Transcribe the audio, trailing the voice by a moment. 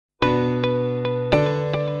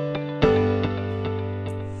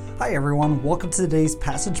Hi everyone, welcome to today's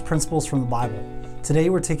Passage Principles from the Bible. Today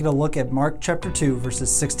we're taking a look at Mark chapter 2 verses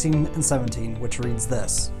 16 and 17, which reads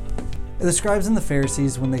this. The scribes and the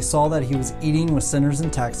Pharisees, when they saw that he was eating with sinners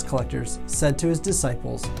and tax collectors, said to his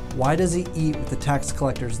disciples, "Why does he eat with the tax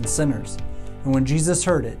collectors and sinners?" And when Jesus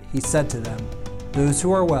heard it, he said to them, "Those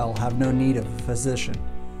who are well have no need of a physician,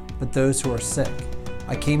 but those who are sick.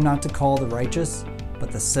 I came not to call the righteous,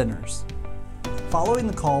 but the sinners." Following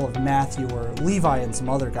the call of Matthew or Levi in some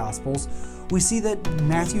other Gospels, we see that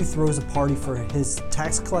Matthew throws a party for his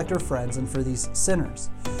tax collector friends and for these sinners.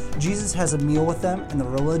 Jesus has a meal with them, and the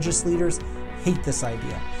religious leaders hate this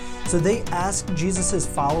idea. So they ask Jesus'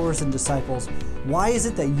 followers and disciples, "Why is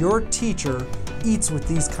it that your teacher eats with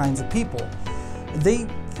these kinds of people?" They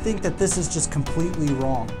think that this is just completely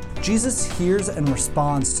wrong. Jesus hears and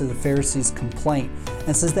responds to the Pharisees' complaint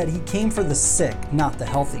and says that he came for the sick, not the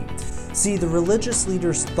healthy. See, the religious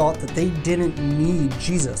leaders thought that they didn't need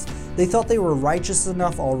Jesus. They thought they were righteous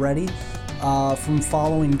enough already from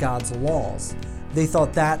following God's laws. They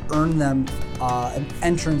thought that earned them an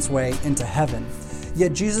entranceway into heaven.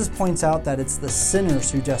 Yet Jesus points out that it's the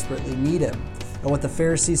sinners who desperately need him. And what the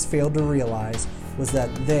Pharisees failed to realize was that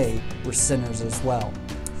they were sinners as well.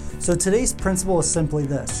 So today's principle is simply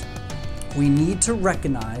this. We need to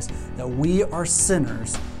recognize that we are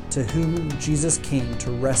sinners to whom Jesus came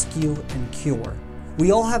to rescue and cure.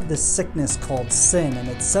 We all have this sickness called sin, and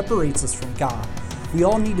it separates us from God. We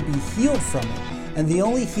all need to be healed from it, and the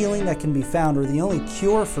only healing that can be found, or the only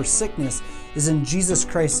cure for sickness, is in Jesus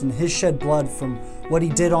Christ and his shed blood from what he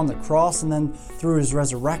did on the cross and then through his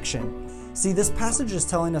resurrection. See, this passage is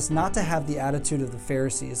telling us not to have the attitude of the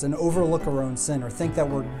Pharisees and overlook our own sin or think that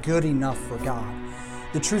we're good enough for God.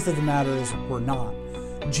 The truth of the matter is we're not.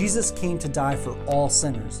 Jesus came to die for all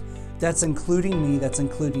sinners. That's including me, that's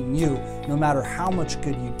including you, no matter how much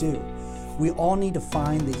good you do. We all need to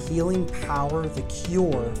find the healing power, the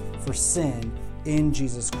cure for sin in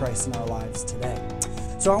Jesus Christ in our lives today.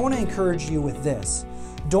 So I want to encourage you with this.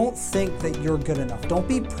 Don't think that you're good enough. Don't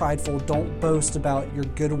be prideful. Don't boast about your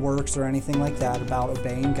good works or anything like that, about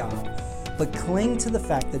obeying God. But cling to the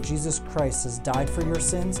fact that Jesus Christ has died for your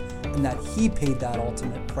sins and that he paid that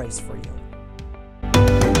ultimate price for you.